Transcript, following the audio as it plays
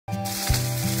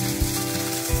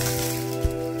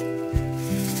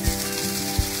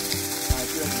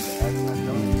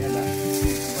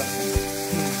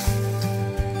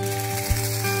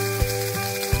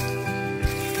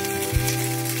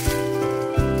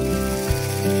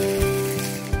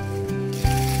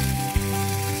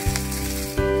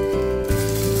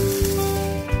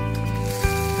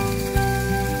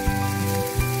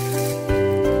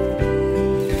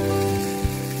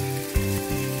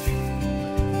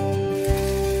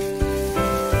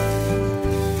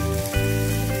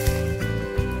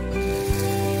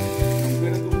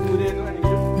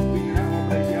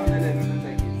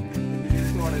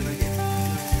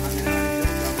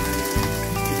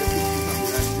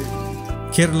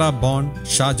Kerala-born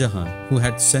Shah Jahan, who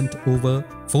had sent over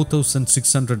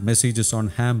 4,600 messages on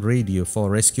ham radio for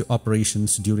rescue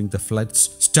operations during the floods,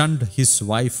 stunned his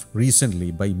wife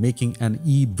recently by making an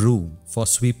e-broom for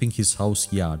sweeping his house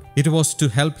yard. It was to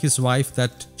help his wife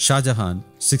that Shah Jahan,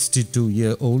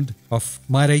 62-year-old of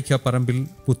Maraikkapparambil,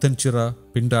 Puthenchira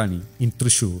Pindani in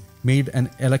Thrissur, made an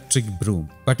electric broom.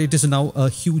 But it is now a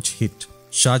huge hit.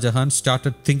 Shah Jahan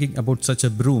started thinking about such a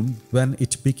broom when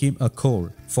it became a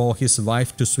chore for his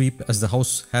wife to sweep, as the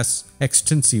house has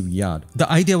extensive yard.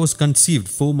 The idea was conceived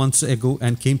 4 months ago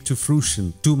and came to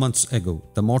fruition 2 months ago.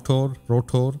 The motor,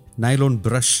 rotor, nylon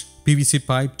brush, PVC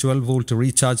pipe, 12-volt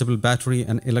rechargeable battery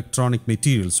and electronic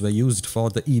materials were used for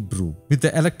the e-broom. With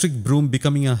the electric broom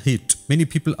becoming a hit, many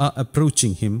people are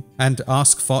approaching him and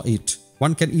ask for it.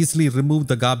 One can easily remove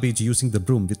the garbage using the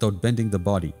broom without bending the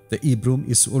body. The e-broom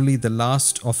is only the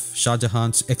last of Shah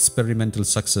Jahan's experimental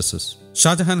successes.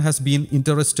 Shah Jahan has been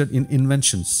interested in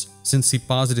inventions since he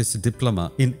passed his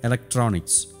diploma in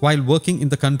electronics. While working in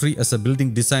the country as a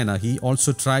building designer, he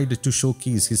also tried to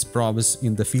showcase his prowess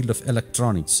in the field of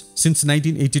electronics. Since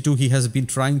 1982, he has been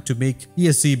trying to make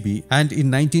ESCB, and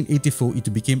in 1984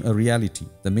 it became a reality.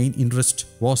 The main interest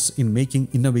was in making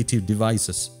innovative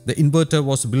devices. The inverter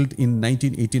was built in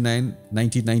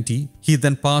 1989-1990. He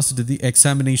then passed the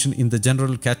examination in the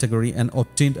general category and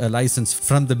obtained a license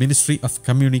from the Ministry of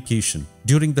Communication.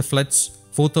 During the floods,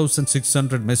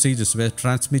 4,600 messages were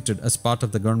transmitted as part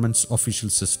of the government's official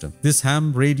system. This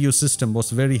ham radio system was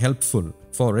very helpful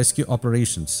for rescue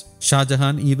operations. Shah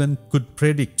Jahan even could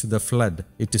predict the flood,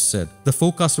 it is said. The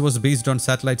forecast was based on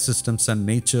satellite systems and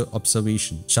nature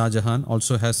observation. Shah Jahan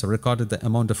also has recorded the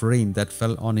amount of rain that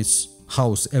fell on his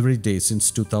house every day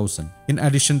since 2000. In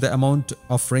addition, the amount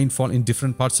of rainfall in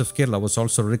different parts of Kerala was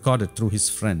also recorded through his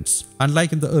friends.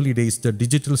 Unlike in the early days, the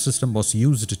digital system was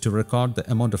used to record the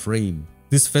amount of rain.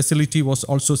 This facility was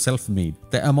also self-made.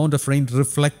 The amount of rain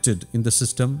reflected in the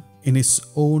system in his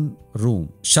own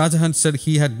room. Shah Jahan said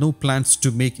he had no plans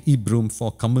to make e-broom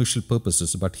for commercial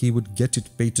purposes, but he would get it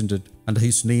patented under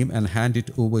his name and hand it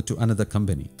over to another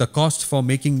company. The cost for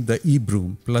making the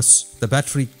e-broom plus the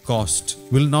battery cost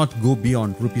will not go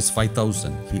beyond Rs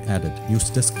 5,000, he added. News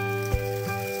Desk.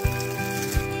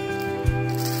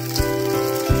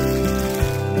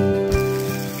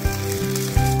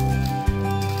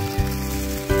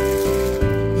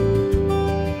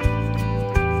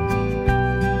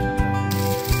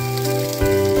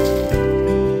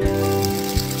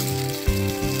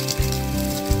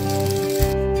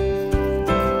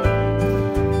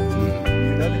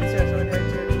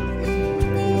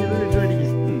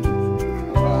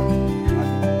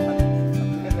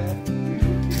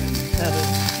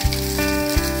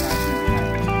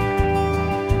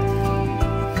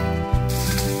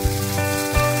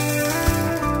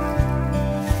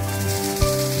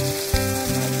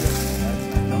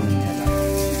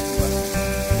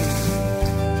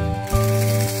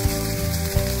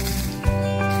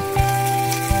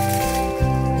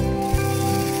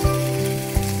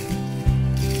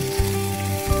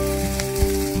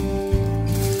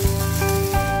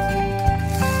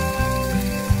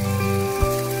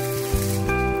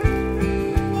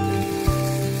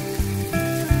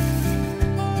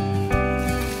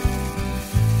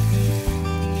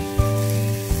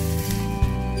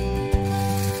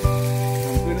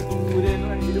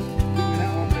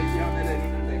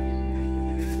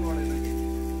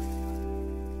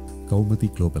 Kaumudy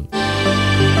Global.